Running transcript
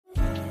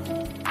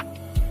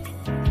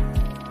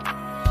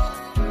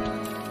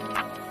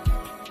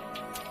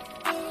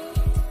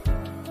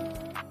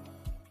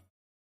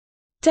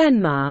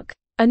Denmark,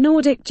 a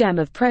Nordic gem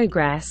of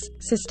progress,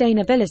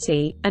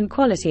 sustainability, and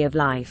quality of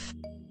life.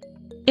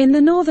 In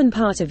the northern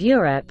part of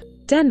Europe,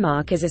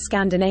 Denmark is a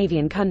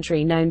Scandinavian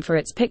country known for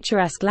its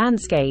picturesque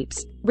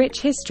landscapes,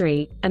 rich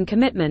history, and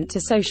commitment to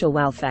social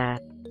welfare.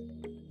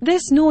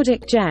 This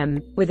Nordic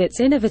gem, with its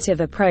innovative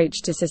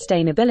approach to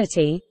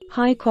sustainability,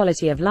 high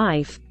quality of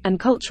life, and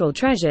cultural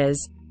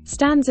treasures,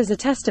 stands as a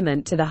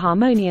testament to the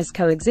harmonious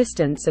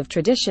coexistence of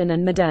tradition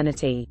and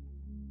modernity.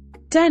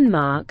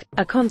 Denmark,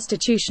 a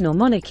constitutional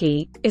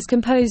monarchy, is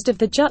composed of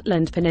the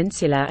Jutland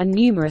Peninsula and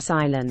numerous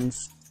islands.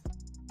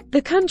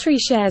 The country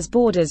shares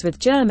borders with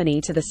Germany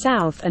to the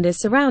south and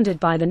is surrounded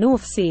by the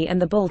North Sea and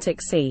the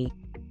Baltic Sea.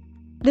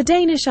 The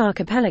Danish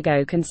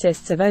archipelago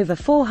consists of over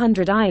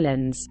 400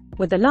 islands,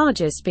 with the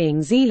largest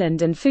being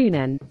Zealand and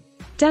Funen.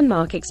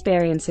 Denmark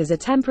experiences a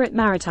temperate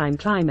maritime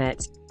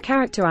climate,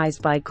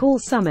 characterized by cool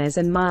summers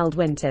and mild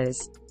winters.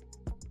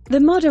 The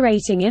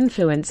moderating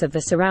influence of the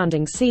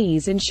surrounding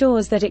seas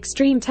ensures that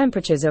extreme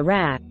temperatures are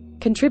rare,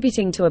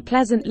 contributing to a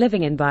pleasant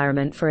living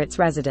environment for its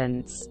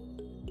residents.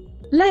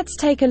 Let's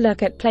take a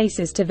look at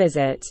places to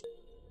visit.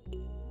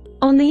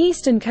 On the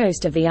eastern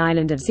coast of the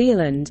island of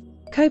Zealand,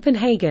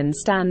 Copenhagen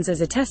stands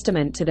as a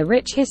testament to the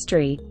rich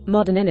history,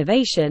 modern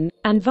innovation,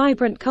 and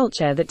vibrant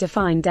culture that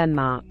define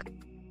Denmark.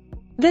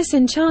 This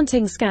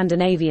enchanting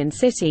Scandinavian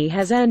city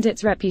has earned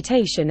its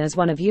reputation as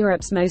one of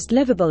Europe's most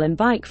livable and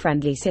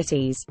bike-friendly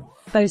cities,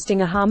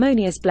 boasting a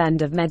harmonious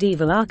blend of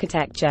medieval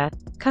architecture,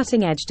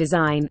 cutting-edge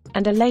design,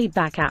 and a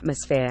laid-back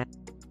atmosphere.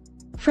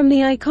 From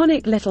the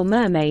iconic Little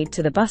Mermaid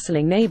to the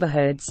bustling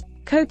neighborhoods,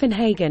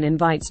 Copenhagen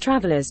invites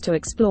travelers to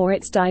explore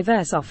its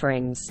diverse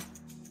offerings.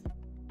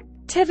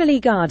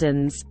 Tivoli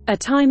Gardens, a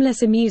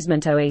timeless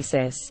amusement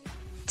oasis.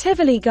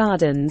 Tivoli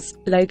Gardens,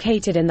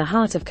 located in the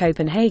heart of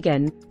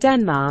Copenhagen,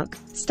 Denmark,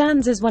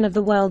 stands as one of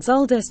the world's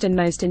oldest and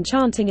most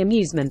enchanting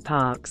amusement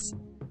parks.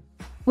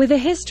 With a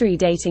history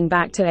dating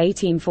back to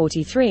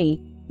 1843,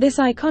 this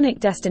iconic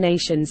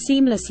destination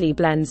seamlessly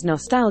blends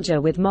nostalgia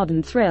with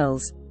modern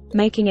thrills,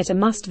 making it a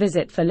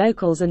must-visit for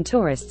locals and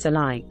tourists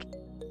alike.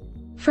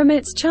 From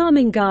its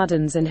charming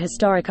gardens and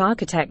historic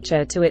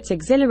architecture to its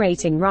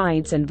exhilarating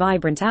rides and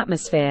vibrant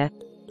atmosphere,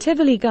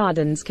 Tivoli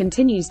Gardens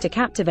continues to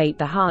captivate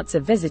the hearts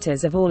of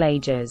visitors of all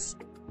ages.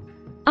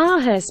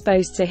 Aarhus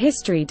boasts a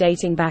history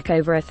dating back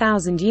over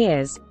 1,000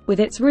 years,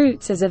 with its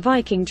roots as a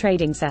Viking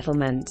trading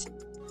settlement.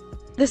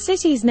 The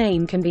city's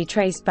name can be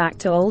traced back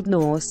to Old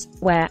Norse,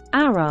 where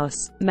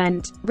Aros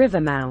meant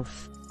river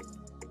mouth.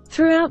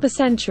 Throughout the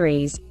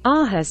centuries,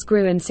 Aarhus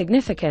grew in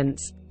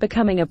significance,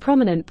 becoming a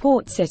prominent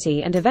port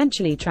city and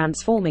eventually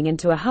transforming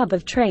into a hub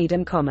of trade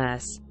and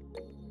commerce.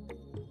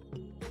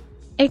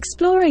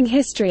 Exploring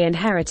history and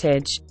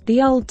heritage,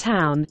 the Old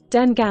Town,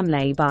 Den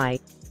Gamle By.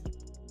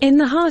 In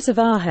the heart of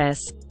Aarhus,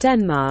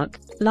 Denmark,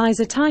 lies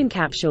a time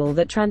capsule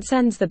that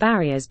transcends the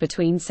barriers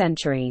between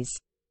centuries.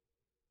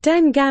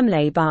 Den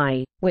Gamle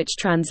By, which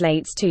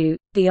translates to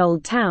the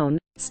Old Town,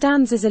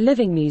 stands as a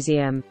living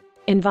museum,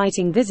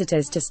 inviting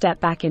visitors to step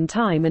back in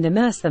time and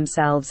immerse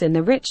themselves in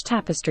the rich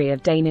tapestry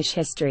of Danish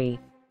history.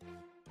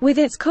 With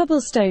its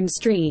cobblestone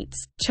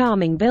streets,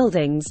 charming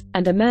buildings,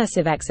 and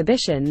immersive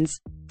exhibitions,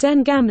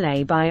 Den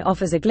Gamle By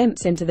offers a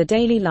glimpse into the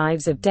daily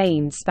lives of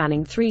Danes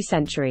spanning 3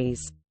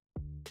 centuries.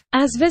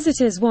 As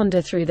visitors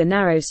wander through the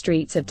narrow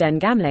streets of Den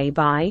Gamle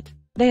By,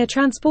 they are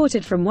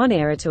transported from one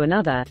era to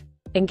another,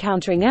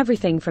 encountering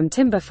everything from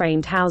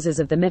timber-framed houses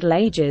of the Middle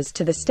Ages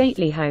to the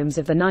stately homes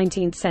of the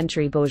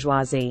 19th-century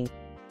bourgeoisie.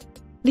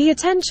 The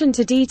attention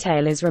to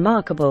detail is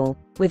remarkable,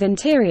 with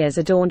interiors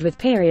adorned with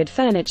period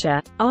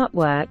furniture,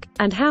 artwork,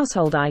 and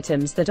household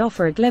items that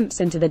offer a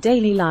glimpse into the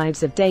daily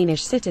lives of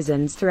Danish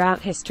citizens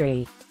throughout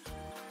history.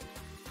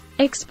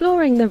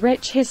 Exploring the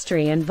rich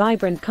history and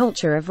vibrant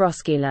culture of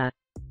Roskilde.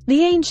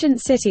 The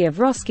ancient city of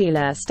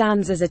Roskilde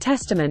stands as a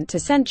testament to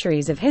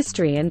centuries of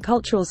history and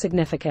cultural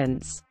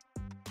significance.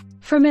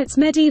 From its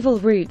medieval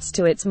roots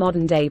to its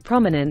modern-day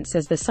prominence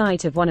as the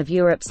site of one of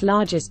Europe's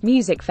largest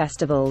music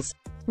festivals,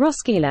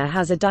 Roskilde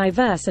has a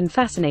diverse and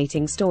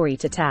fascinating story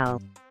to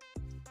tell.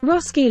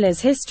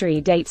 Roskilde's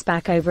history dates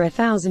back over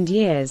 1,000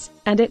 years,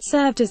 and it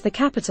served as the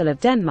capital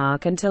of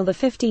Denmark until the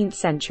 15th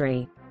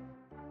century.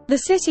 The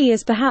city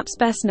is perhaps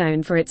best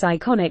known for its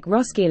iconic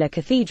Roskilde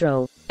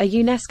Cathedral, a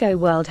UNESCO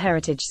World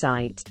Heritage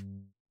Site.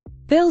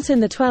 Built in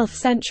the 12th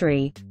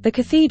century, the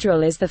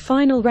cathedral is the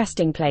final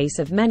resting place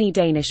of many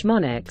Danish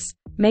monarchs,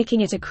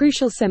 making it a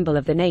crucial symbol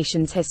of the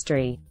nation's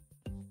history.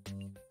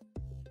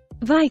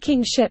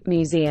 Viking Ship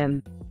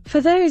Museum.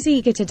 For those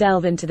eager to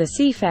delve into the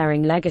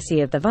seafaring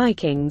legacy of the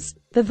Vikings,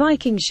 the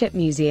Viking Ship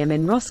Museum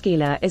in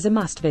Roskilde is a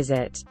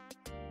must-visit.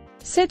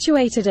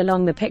 Situated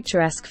along the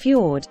picturesque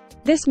fjord,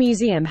 this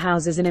museum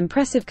houses an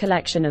impressive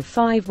collection of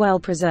 5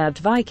 well-preserved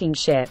Viking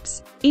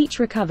ships, each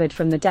recovered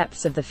from the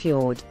depths of the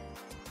fjord.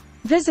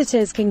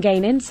 Visitors can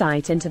gain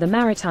insight into the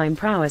maritime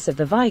prowess of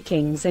the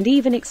Vikings and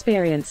even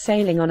experience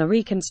sailing on a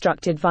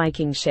reconstructed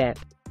Viking ship.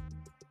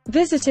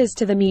 Visitors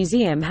to the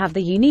museum have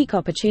the unique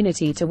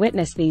opportunity to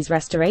witness these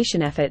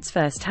restoration efforts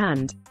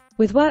firsthand,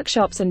 with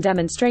workshops and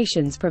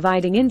demonstrations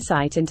providing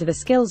insight into the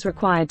skills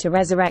required to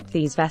resurrect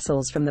these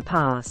vessels from the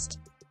past.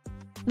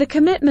 The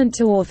commitment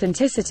to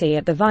authenticity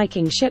at the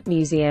Viking Ship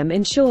Museum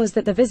ensures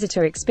that the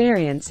visitor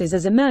experience is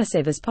as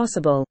immersive as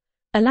possible,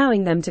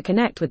 allowing them to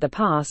connect with the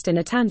past in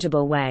a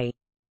tangible way.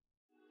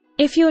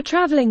 If you're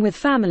traveling with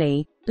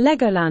family,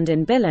 Legoland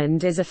in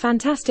Billund is a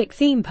fantastic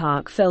theme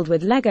park filled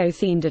with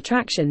Lego-themed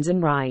attractions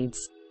and rides.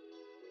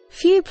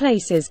 Few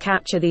places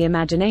capture the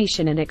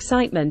imagination and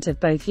excitement of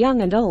both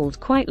young and old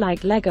quite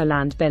like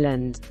Legoland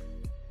Billund.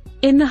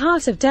 In the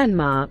heart of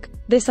Denmark,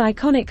 this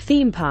iconic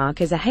theme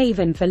park is a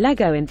haven for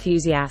Lego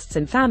enthusiasts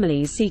and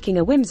families seeking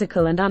a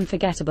whimsical and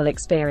unforgettable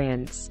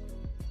experience.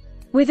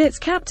 With its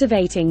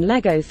captivating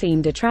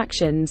Lego-themed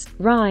attractions,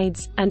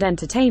 rides, and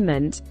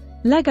entertainment,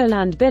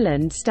 Legoland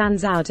Billund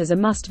stands out as a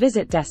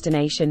must-visit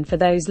destination for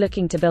those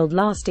looking to build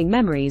lasting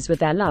memories with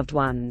their loved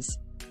ones.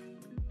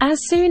 As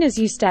soon as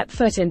you step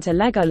foot into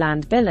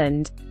Legoland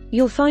Billund,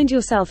 you'll find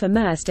yourself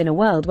immersed in a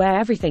world where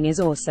everything is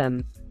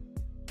awesome.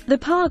 The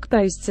park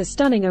boasts a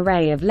stunning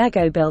array of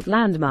Lego-built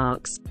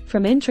landmarks,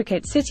 from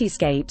intricate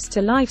cityscapes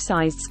to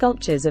life-sized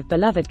sculptures of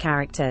beloved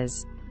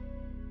characters.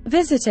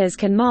 Visitors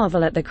can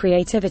marvel at the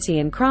creativity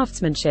and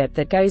craftsmanship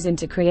that goes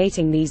into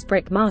creating these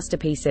brick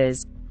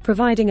masterpieces,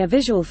 providing a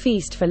visual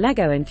feast for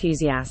Lego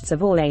enthusiasts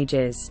of all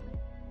ages.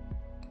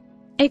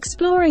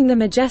 Exploring the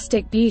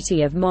majestic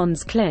beauty of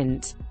Mons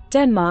Klint,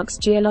 Denmark's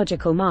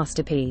geological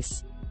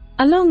masterpiece.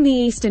 Along the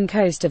eastern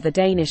coast of the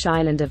Danish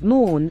island of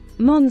Møn,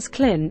 Mons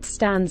Klint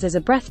stands as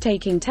a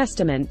breathtaking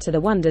testament to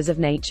the wonders of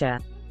nature.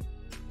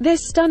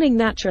 This stunning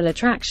natural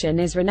attraction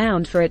is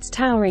renowned for its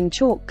towering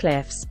chalk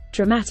cliffs,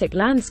 dramatic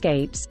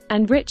landscapes,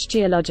 and rich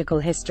geological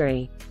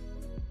history.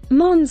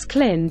 Mons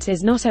Klint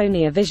is not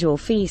only a visual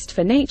feast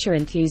for nature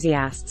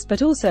enthusiasts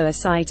but also a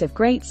site of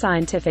great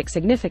scientific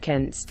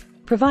significance,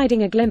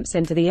 providing a glimpse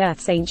into the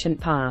Earth's ancient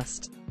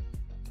past.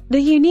 The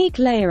unique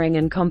layering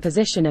and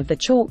composition of the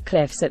chalk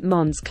cliffs at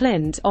Mons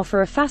Klint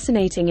offer a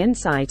fascinating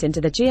insight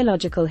into the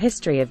geological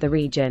history of the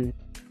region.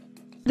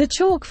 The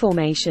chalk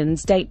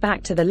formations date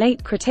back to the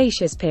late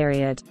Cretaceous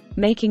period,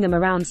 making them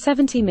around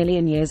 70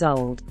 million years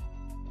old.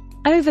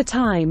 Over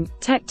time,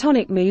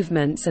 tectonic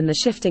movements and the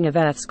shifting of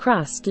Earth's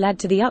crust led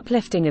to the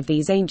uplifting of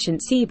these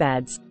ancient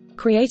seabeds,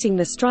 creating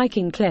the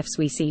striking cliffs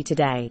we see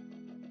today.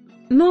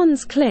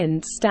 Mons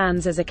Klint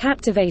stands as a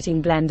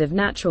captivating blend of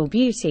natural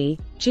beauty,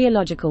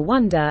 geological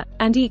wonder,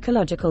 and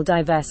ecological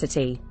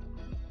diversity.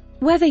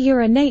 Whether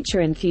you're a nature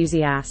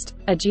enthusiast,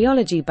 a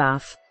geology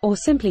buff, or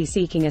simply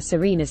seeking a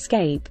serene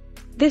escape,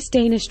 this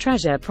Danish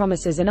treasure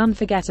promises an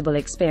unforgettable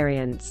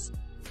experience.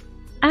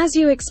 As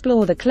you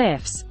explore the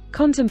cliffs,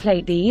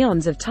 contemplate the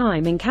eons of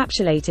time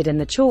encapsulated in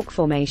the chalk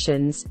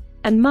formations,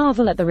 and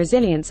marvel at the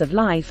resilience of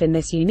life in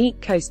this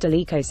unique coastal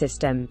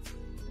ecosystem.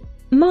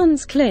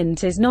 Mons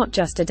Klint is not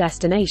just a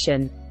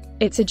destination,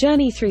 it's a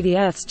journey through the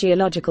Earth's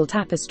geological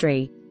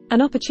tapestry,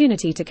 an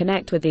opportunity to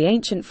connect with the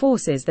ancient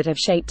forces that have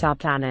shaped our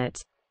planet.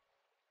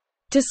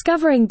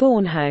 Discovering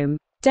Bornholm,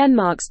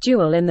 Denmark's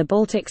jewel in the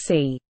Baltic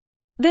Sea.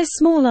 This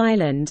small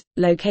island,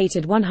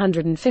 located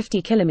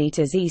 150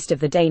 kilometers east of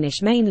the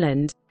Danish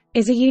mainland,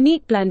 is a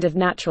unique blend of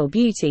natural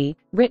beauty,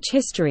 rich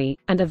history,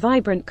 and a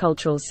vibrant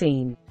cultural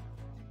scene.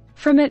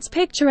 From its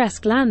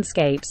picturesque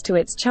landscapes to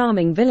its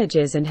charming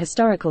villages and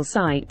historical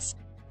sites,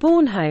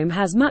 Bornholm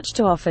has much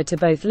to offer to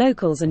both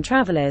locals and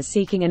travelers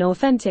seeking an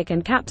authentic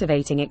and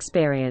captivating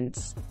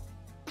experience.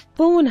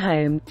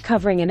 Bornholm,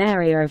 covering an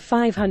area of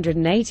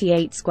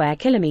 588 square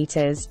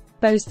kilometers,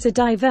 boasts a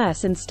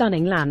diverse and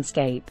stunning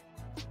landscape.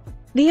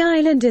 The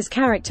island is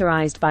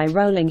characterized by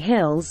rolling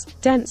hills,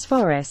 dense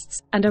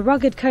forests, and a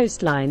rugged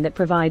coastline that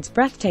provides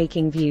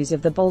breathtaking views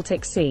of the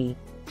Baltic Sea.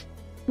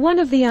 One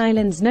of the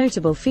island's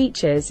notable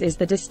features is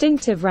the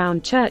distinctive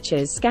round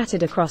churches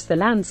scattered across the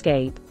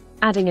landscape,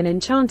 adding an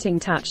enchanting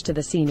touch to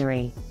the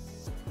scenery.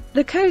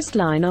 The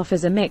coastline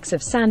offers a mix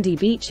of sandy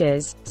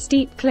beaches,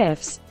 steep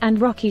cliffs, and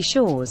rocky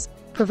shores,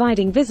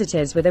 providing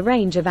visitors with a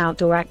range of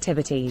outdoor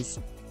activities.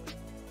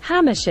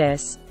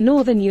 Hammershus,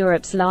 Northern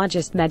Europe's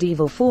largest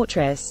medieval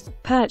fortress,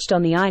 perched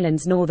on the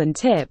island's northern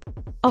tip,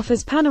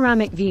 offers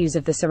panoramic views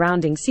of the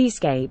surrounding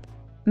seascape,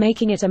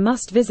 making it a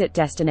must-visit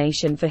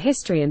destination for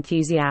history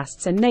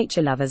enthusiasts and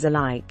nature lovers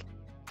alike.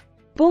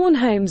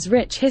 Bornholm's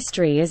rich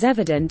history is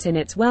evident in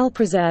its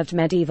well-preserved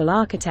medieval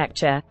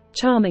architecture,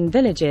 charming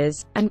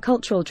villages, and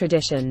cultural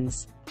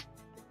traditions.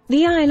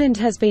 The island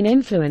has been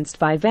influenced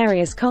by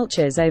various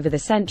cultures over the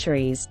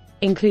centuries,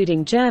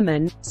 including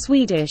German,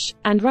 Swedish,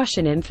 and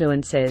Russian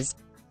influences,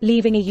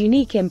 leaving a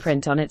unique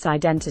imprint on its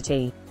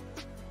identity.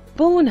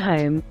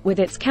 Bornholm, with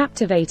its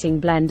captivating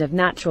blend of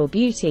natural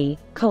beauty,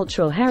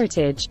 cultural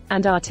heritage,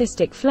 and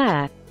artistic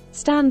flair,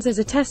 stands as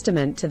a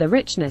testament to the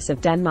richness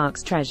of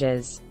Denmark's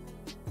treasures.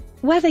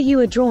 Whether you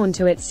are drawn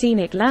to its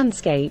scenic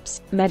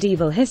landscapes,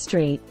 medieval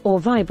history, or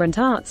vibrant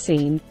art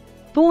scene,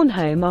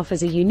 Bornholm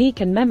offers a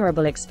unique and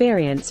memorable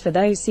experience for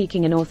those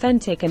seeking an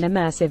authentic and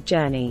immersive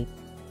journey.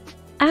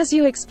 As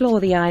you explore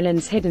the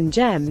island's hidden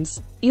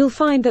gems, you'll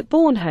find that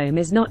Bornholm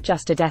is not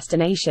just a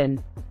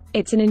destination,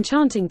 it's an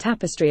enchanting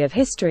tapestry of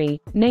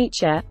history,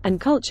 nature, and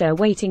culture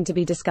waiting to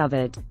be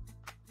discovered.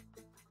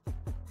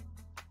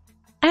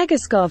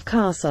 Egeskov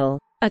Castle,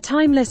 a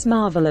timeless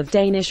marvel of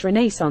Danish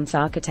Renaissance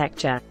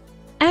architecture.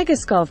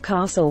 Egeskov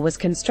Castle was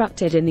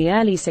constructed in the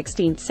early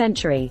 16th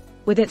century,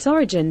 with its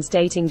origins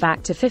dating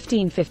back to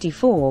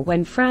 1554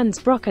 when Frans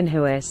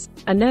Brockenhuis,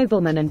 a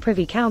nobleman and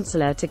privy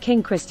councillor to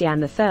King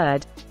Christian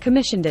III,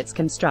 commissioned its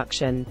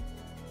construction.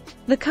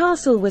 The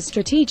castle was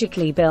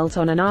strategically built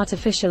on an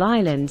artificial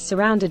island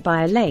surrounded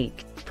by a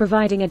lake,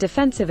 providing a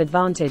defensive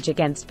advantage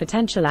against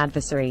potential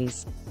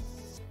adversaries.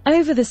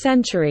 Over the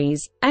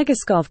centuries,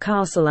 Egeskov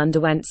Castle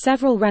underwent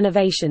several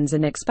renovations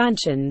and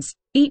expansions,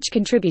 each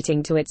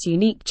contributing to its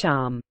unique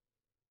charm.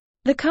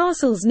 The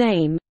castle's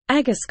name,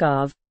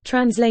 Egeskov,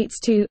 translates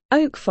to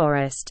oak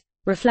forest,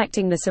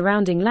 reflecting the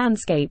surrounding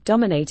landscape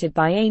dominated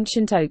by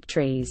ancient oak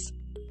trees.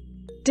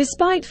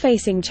 Despite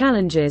facing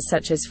challenges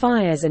such as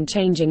fires and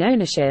changing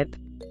ownership,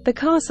 the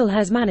castle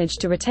has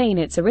managed to retain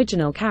its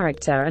original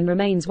character and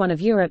remains one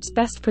of Europe's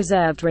best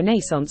preserved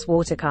Renaissance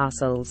water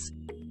castles.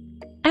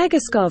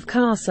 Egeskov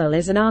Castle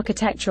is an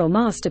architectural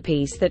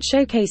masterpiece that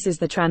showcases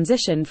the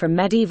transition from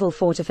medieval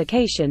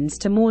fortifications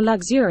to more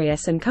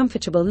luxurious and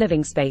comfortable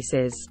living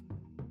spaces.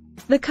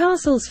 The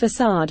castle's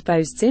facade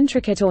boasts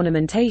intricate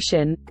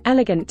ornamentation,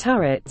 elegant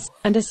turrets,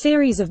 and a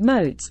series of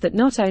moats that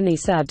not only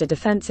served a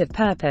defensive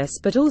purpose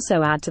but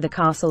also add to the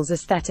castle's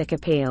aesthetic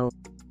appeal.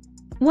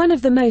 One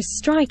of the most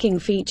striking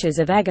features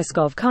of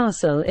Egeskov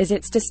Castle is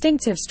its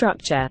distinctive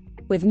structure,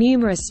 with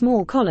numerous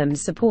small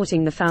columns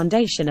supporting the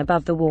foundation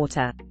above the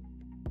water.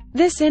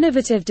 This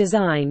innovative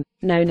design,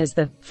 known as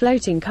the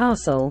floating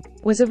castle,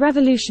 was a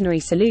revolutionary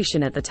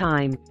solution at the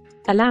time,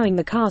 allowing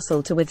the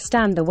castle to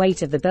withstand the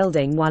weight of the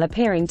building while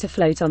appearing to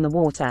float on the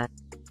water.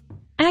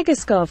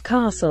 Egeskov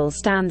Castle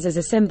stands as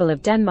a symbol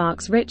of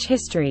Denmark's rich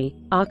history,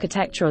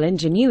 architectural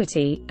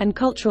ingenuity, and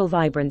cultural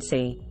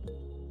vibrancy.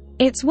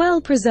 Its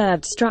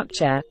well-preserved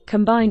structure,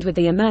 combined with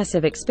the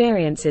immersive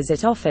experiences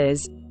it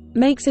offers,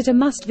 makes it a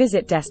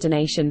must-visit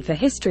destination for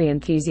history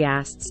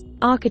enthusiasts,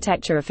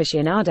 architecture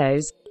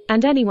aficionados,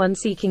 and anyone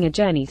seeking a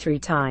journey through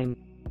time.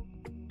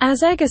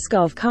 As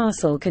Egeskov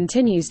Castle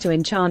continues to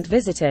enchant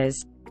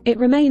visitors, it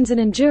remains an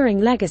enduring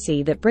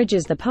legacy that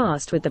bridges the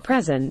past with the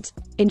present,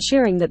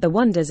 ensuring that the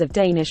wonders of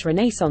Danish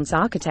Renaissance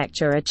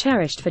architecture are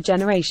cherished for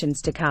generations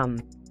to come.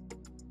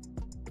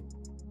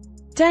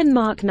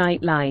 Denmark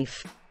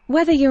nightlife.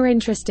 Whether you're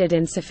interested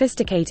in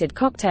sophisticated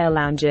cocktail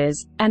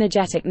lounges,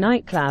 energetic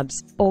nightclubs,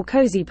 or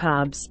cozy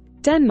pubs,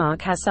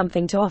 Denmark has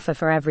something to offer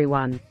for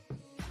everyone.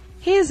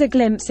 Here's a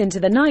glimpse into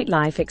the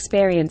nightlife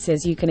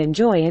experiences you can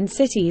enjoy in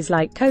cities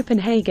like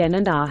Copenhagen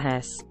and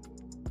Aarhus.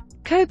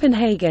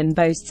 Copenhagen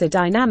boasts a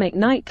dynamic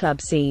nightclub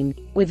scene,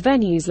 with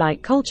venues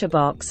like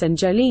Culturebox and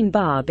Jolene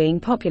Bar being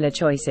popular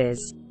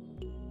choices.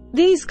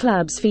 These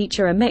clubs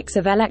feature a mix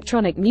of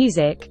electronic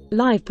music,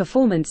 live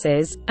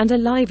performances, and a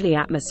lively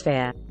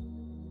atmosphere.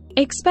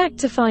 Expect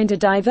to find a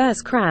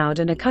diverse crowd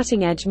and a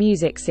cutting-edge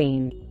music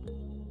scene.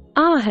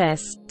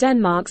 Aarhus,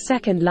 Denmark's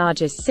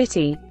second-largest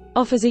city,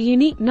 offers a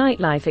unique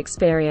nightlife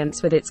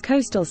experience with its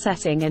coastal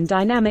setting and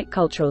dynamic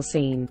cultural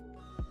scene.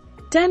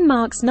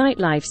 Denmark's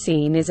nightlife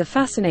scene is a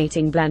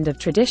fascinating blend of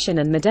tradition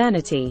and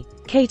modernity,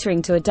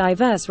 catering to a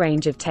diverse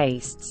range of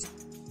tastes.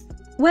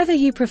 Whether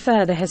you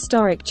prefer the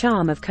historic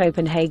charm of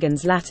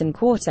Copenhagen's Latin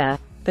Quarter,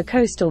 the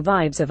coastal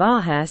vibes of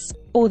Aarhus,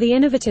 or the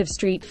innovative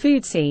street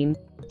food scene,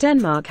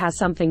 Denmark has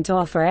something to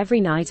offer every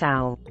night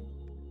owl.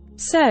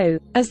 So,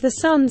 as the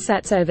sun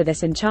sets over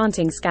this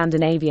enchanting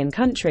Scandinavian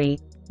country,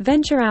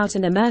 venture out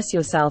and immerse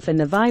yourself in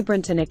the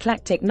vibrant and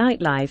eclectic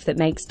nightlife that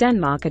makes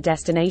Denmark a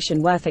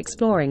destination worth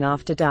exploring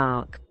after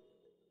dark.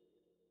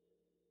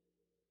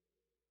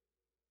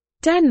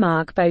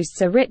 Denmark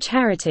boasts a rich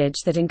heritage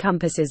that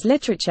encompasses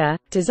literature,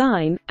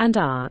 design, and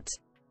art.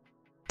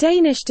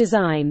 Danish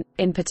design,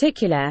 in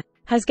particular,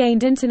 has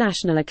gained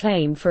international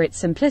acclaim for its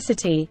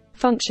simplicity,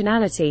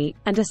 functionality,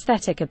 and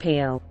aesthetic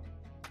appeal.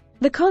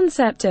 The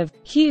concept of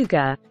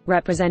hygge,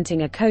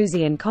 representing a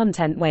cozy and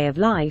content way of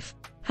life,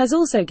 has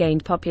also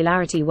gained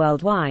popularity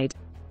worldwide,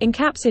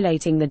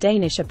 encapsulating the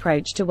Danish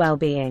approach to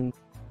well-being.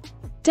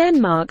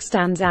 Denmark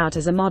stands out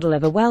as a model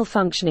of a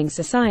well-functioning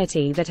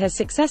society that has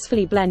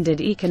successfully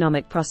blended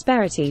economic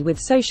prosperity with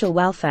social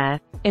welfare,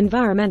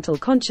 environmental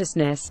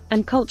consciousness,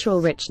 and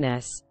cultural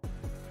richness.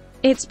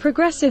 Its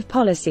progressive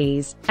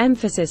policies,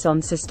 emphasis on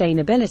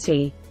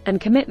sustainability, and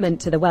commitment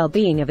to the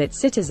well-being of its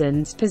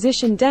citizens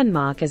position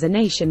Denmark as a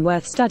nation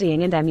worth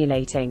studying and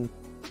emulating.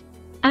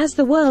 As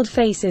the world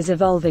faces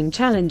evolving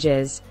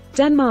challenges,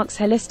 Denmark's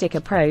holistic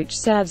approach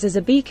serves as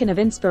a beacon of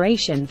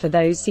inspiration for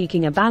those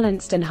seeking a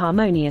balanced and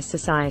harmonious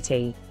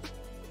society.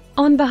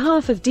 On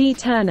behalf of Dee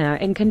Turner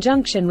in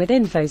conjunction with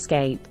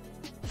Infoscape,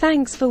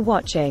 thanks for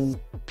watching.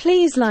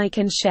 Please like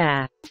and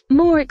share.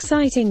 More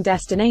exciting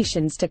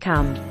destinations to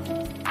come.